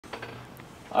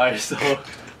Alright, so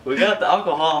we got the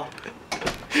alcohol.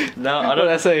 Now I don't. What did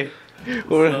I say?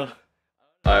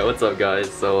 Alright, what's up, guys?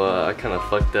 So I kind of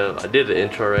fucked up. I did the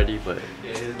intro already, but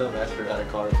Yeah, his dumb ass forgot a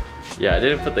card. yeah, I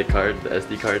didn't put the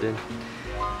SD card in.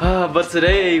 But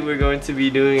today we're going to be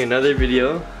doing another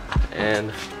video,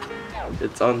 and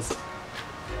it's on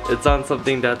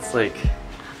something that's like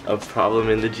a problem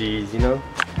in the G's, you know?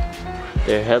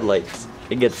 Their headlights.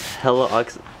 It gets hella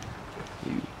oxidized.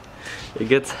 It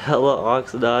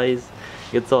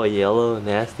gets all yellow and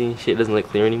nasty. Shit doesn't look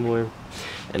clear anymore.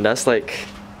 And that's like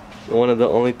one of the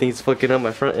only things fucking up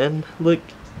my front end. Look.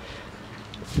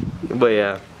 But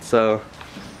yeah, so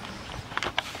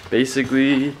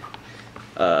basically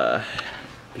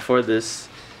before this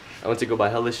I went to go buy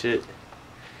hella shit.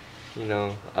 You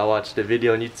know, I watched a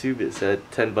video on YouTube. It said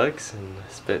 10 bucks and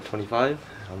I spent 25.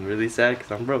 I'm really sad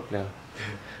because I'm broke now.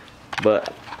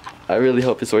 But I really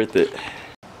hope it's worth it.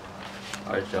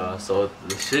 Alright y'all, so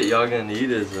the shit y'all gonna need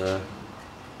is a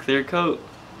clear coat,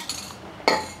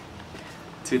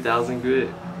 2000 grit,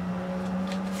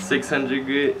 600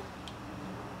 grit,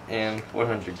 and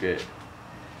 400 grit.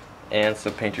 And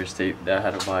some painter's tape that I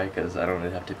had to buy because I don't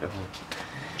really have tape at home.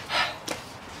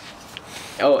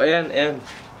 Oh, and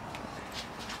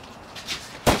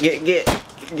get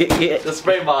the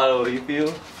spray bottle, you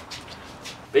feel?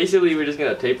 Basically, we're just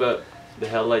gonna tape up the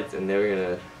headlights and then we're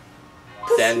gonna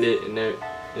sand it and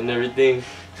everything.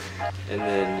 And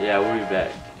then, yeah, we'll be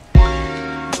back.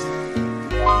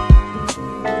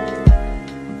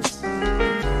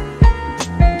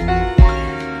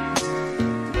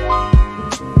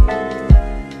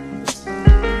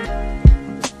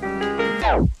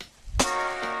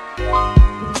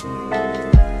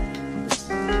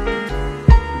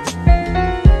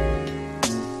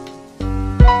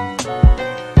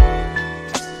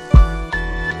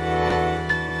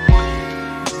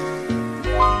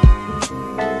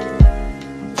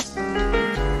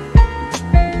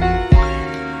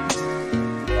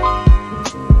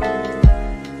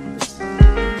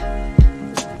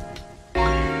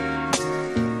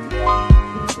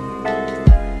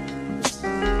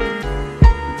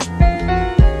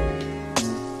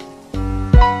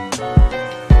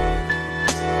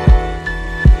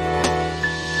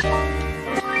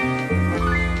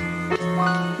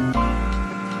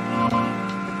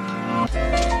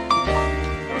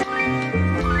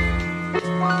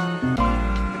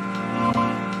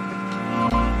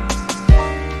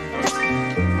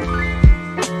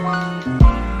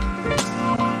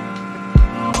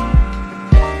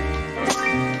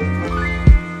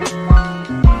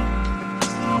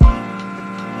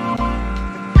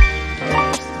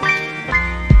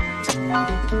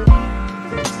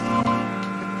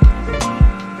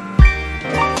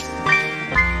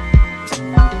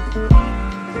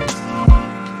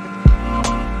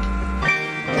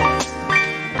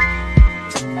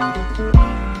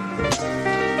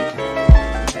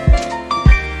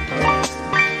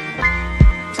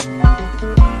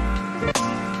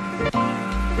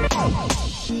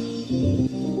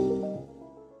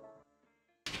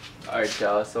 Alright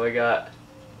y'all, so I got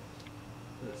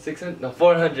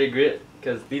 400 grit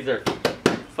because these are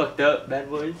fucked up bad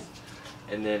boys.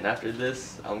 And then after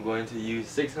this, I'm going to use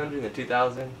 600 and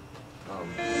 2000.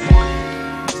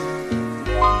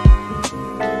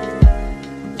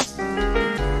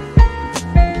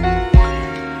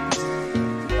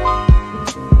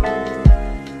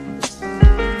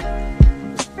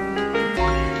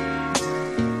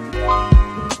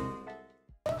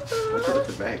 What's up with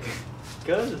the back?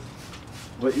 Cause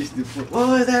What is the What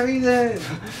was that reason?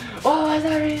 what was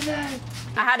that reason?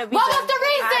 I had a reason. What was the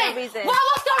reason? I had a reason. What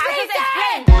was the I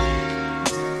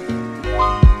reason?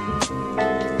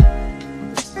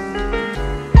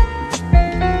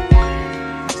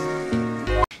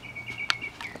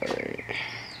 Alright.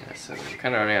 Yeah, so we're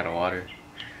kind of running out of water.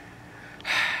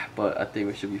 But I think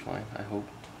we should be fine, I hope.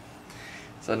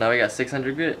 So now we got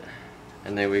 600 grit.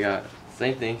 And then we got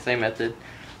same thing, same method.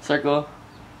 Circle,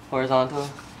 horizontal,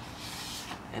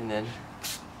 and then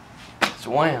just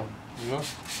wham, you know?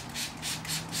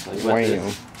 Like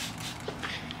Wham.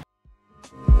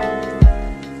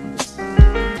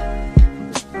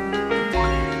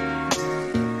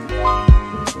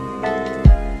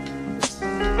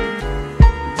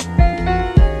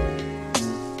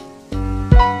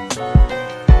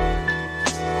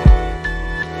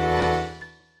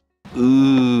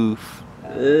 Oof.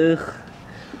 Ugh.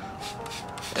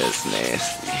 That's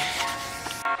nasty.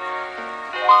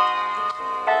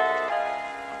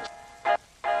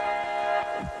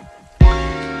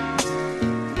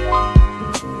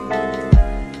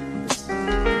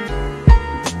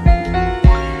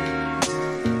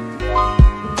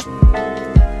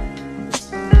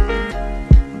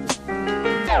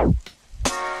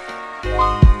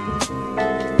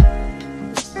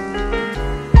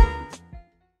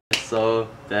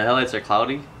 headlights are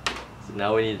cloudy. So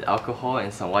now we need alcohol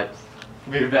and some wipes.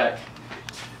 Be right back.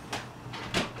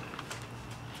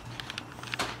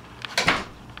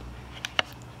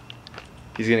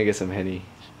 He's gonna get some Henny.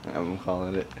 I'm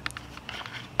calling it.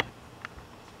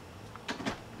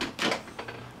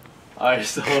 Alright,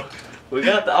 so we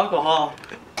got the alcohol.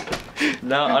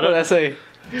 Now I What did I say?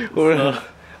 So,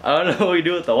 I don't know what we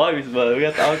do with the wipes, but we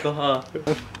got the alcohol.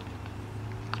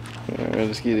 Alright,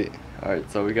 let's get it.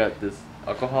 Alright, so we got this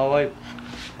alcohol wipe.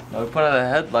 Now we put on the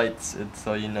headlights, and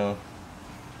so you know,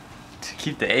 to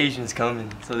keep the Asians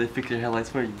coming, so they fix your headlights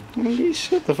for you. Man,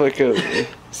 shut the fuck up,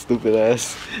 stupid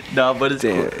ass. Nah, but it's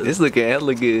Damn, cool. it's looking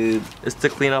hella good. It's to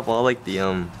clean up all like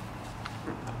the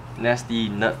nasty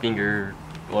nut finger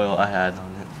oil I had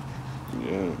on it.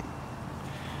 Yeah.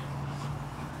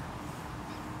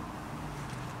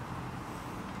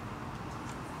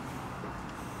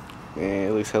 Man,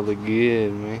 it looks hella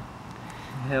good, man.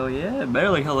 Hell yeah, it better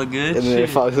look hella good. And then it Shit.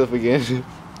 fogs up again.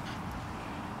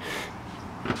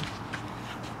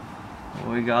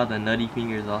 We got the nutty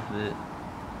fingers off of it.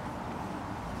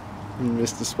 You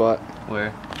missed the spot.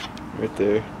 Where? Right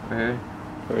there. Right here?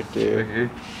 Right there. Right here?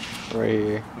 Right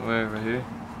here. Where? Right here?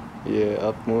 Yeah,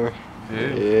 up more. Here?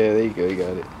 Yeah, there you go, you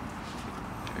got it.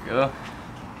 There we go.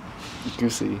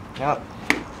 Goosey. Yep.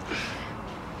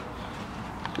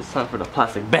 It's time for the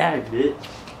plastic bag, bitch.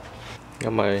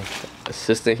 Got my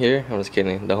assistant here. I'm just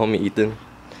kidding. The homie Ethan.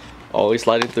 Always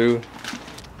sliding through.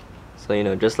 So, you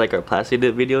know, just like our plastic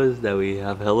dip videos that we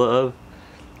have hella of.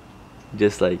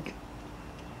 Just like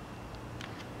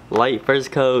light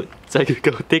first coat, second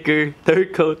coat thicker,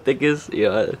 third coat thickest.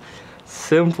 Yeah,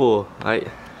 simple. Right?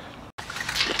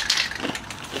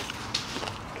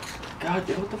 God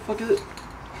damn, what the fuck is it?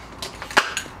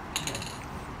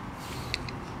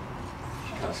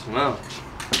 I smell.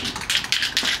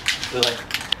 They're like,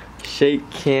 shake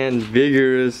can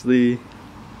vigorously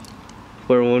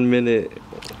for 1 minute.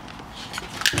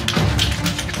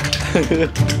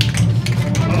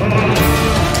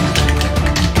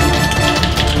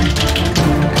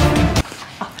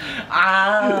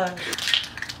 Ah!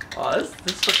 Oh,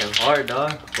 this fucking hard,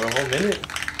 dog. For a whole minute.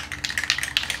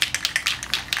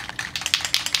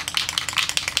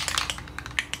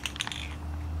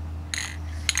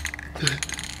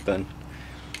 Done.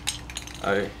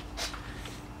 Alright.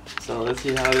 So let's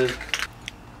see how this.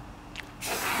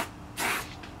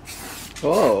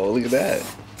 Oh, look at that.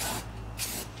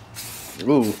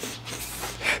 Ooh.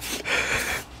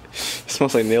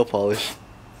 Smells like nail polish.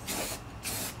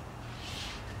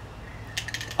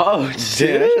 Oh Damn,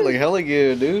 that shit look hella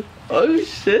good, dude. Oh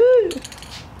shit!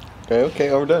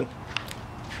 Okay, we're done.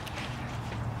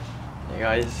 Hey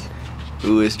guys.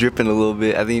 Ooh, it's dripping a little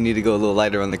bit. I think you need to go a little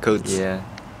lighter on the coats. Yeah.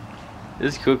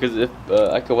 This is cool because if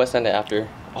I could wet sand it after.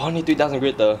 Oh, I need 3,000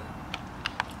 grit though.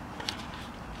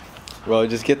 Bro,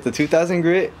 just get the 2,000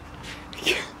 grit.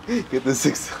 Get the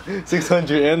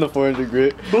 600 and the 400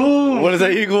 grit. Boom! What does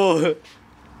that equal?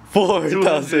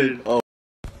 4,000. Oh.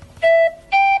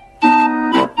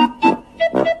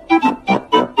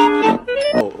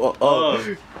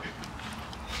 Oh.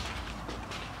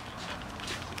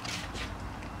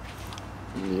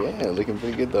 Yeah, looking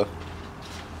pretty good though.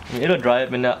 It'll dry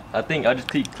up, and now I think I'll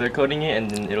just keep clear coating it, and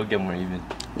then it'll get more even.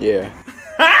 Yeah.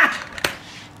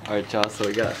 Alright, y'all. So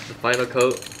we got the final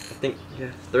coat. I think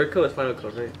third coat is final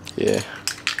coat, right? Yeah.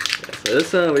 So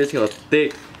this one we just gonna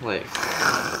thick, like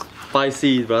 5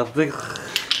 C's, bro. Thick.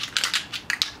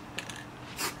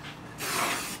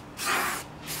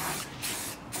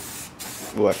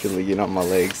 Oh, I feel like getting on my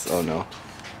legs. Oh no.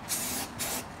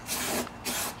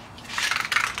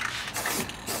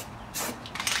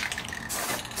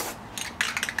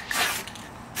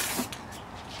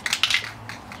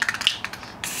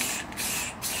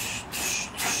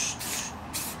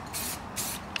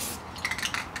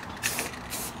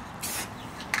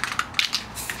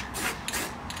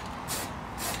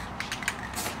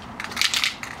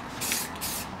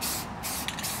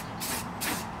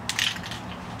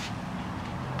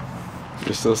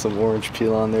 There's still some orange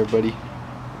peel on there, buddy.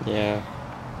 Yeah.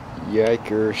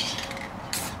 Yikers.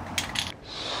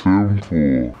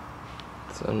 Simple.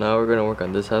 So now we're gonna work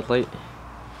on this headlight.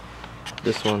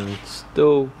 This one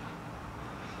still,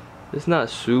 it's not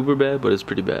super bad, but it's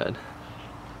pretty bad.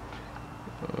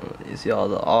 You see all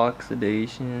the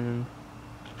oxidation,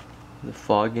 the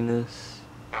fogginess.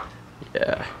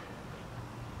 Yeah.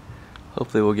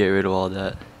 Hopefully we'll get rid of all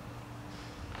that.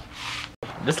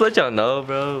 Just to let y'all know,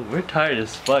 bro, we're tired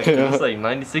as fuck. It's like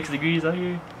 96 degrees out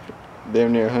here.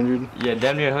 Damn near 100. Yeah,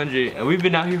 damn near 100. And we've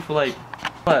been out here for like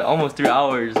almost 3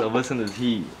 hours of listening to this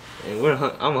heat. And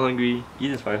I'm hungry.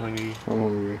 Ethan's probably hungry. I'm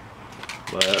hungry.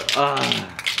 But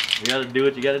You gotta do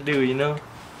what you gotta do, you know?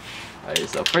 Alright,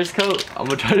 so first coat, I'm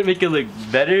gonna try to make it look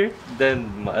better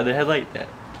than my other headlight.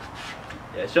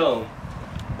 Yeah, show them.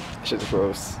 That shit's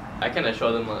gross. I kinda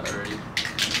showed them already.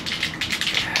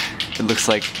 It looks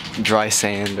like dry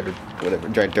sand or whatever,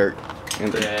 dry dirt.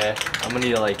 Yeah, I'm gonna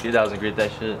need like 3,000 grit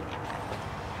that shit.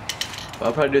 But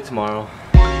I'll probably do it tomorrow.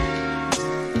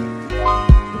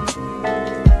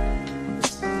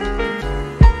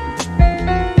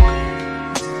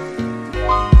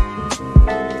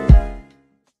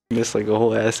 Missed like a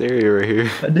whole ass area right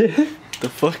here. I did? The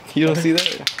fuck? You don't see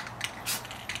that?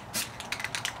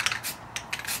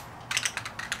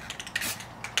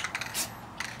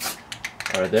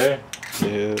 Right there?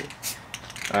 Yeah.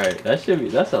 Alright, that's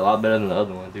a lot better than the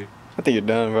other one, dude. I think you're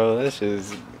done, bro. That shit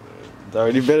is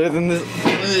already better than this.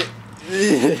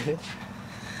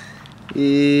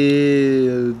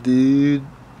 Ew, dude.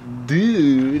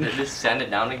 Dude. Just sand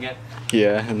it down again?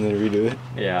 Yeah, and then redo it.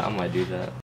 Yeah, I might do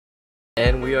that.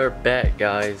 And we are back,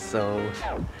 guys. So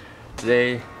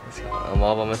today I'm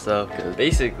all by myself because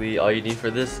basically all you need for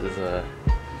this is a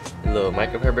little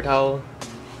microfiber towel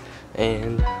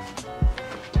and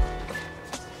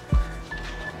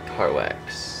car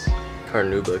wax,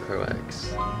 Carnauba car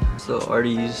wax. So I already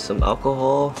used some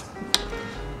alcohol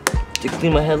to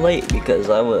clean my headlight because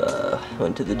I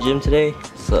went to the gym today,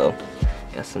 so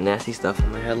got some nasty stuff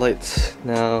in my headlights.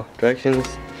 Now directions,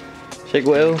 shake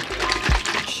well,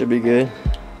 should be good.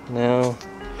 Now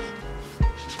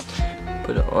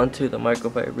put it onto the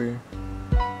microfiber.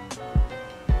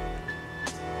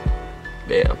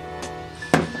 Bam.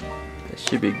 That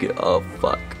should be good. Oh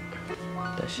fuck,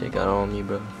 that shit got on me,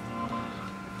 bro.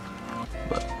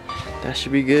 But that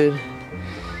should be good.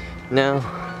 Now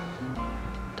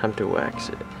time to wax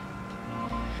it.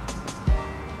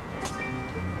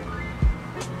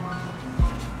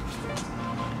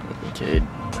 Okay,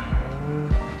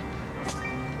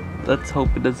 let's hope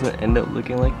it doesn't end up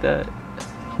looking like that,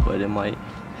 but it might.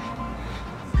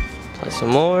 Apply some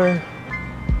more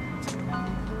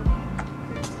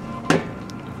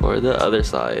for the other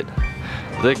side,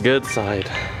 the good side.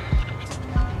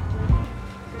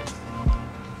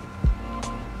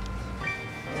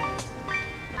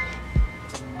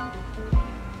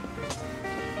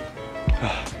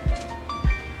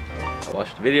 I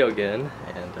watched the video again,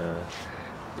 and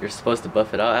you're supposed to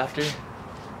buff it out after.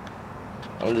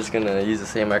 I'm just gonna use the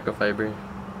same microfiber,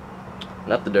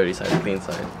 not the dirty side, the clean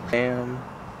side. Bam,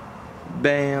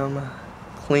 bam,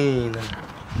 clean.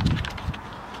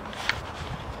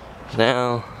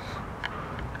 Now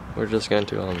we're just going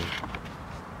to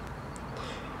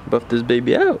buff this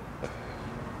baby out.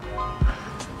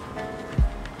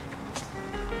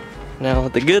 Now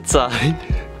the good side.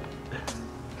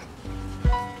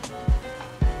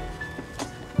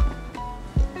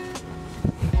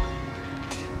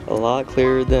 A lot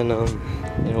clearer than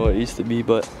you know what it used to be,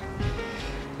 but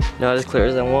not as clear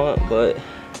as I want, but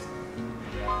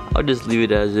I'll just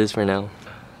leave it as is for now.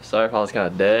 Sorry if I was kind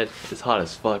of dead. It's hot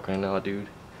as fuck right now, dude.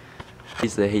 I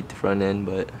used to hate the front end,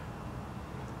 but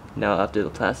now after the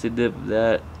plastic dip of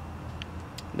that,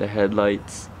 the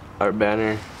headlights, our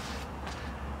banner,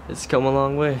 it's come a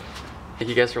long way. Thank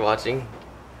you guys for watching.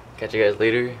 Catch you guys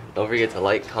later. Don't forget to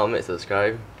like, comment,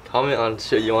 subscribe. Comment on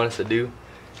shit you want us to do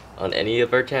on any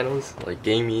of our channels, like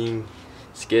gaming,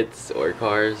 skits, or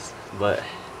cars. But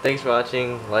thanks for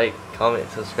watching. Like, comment,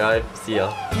 subscribe. See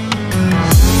y'all.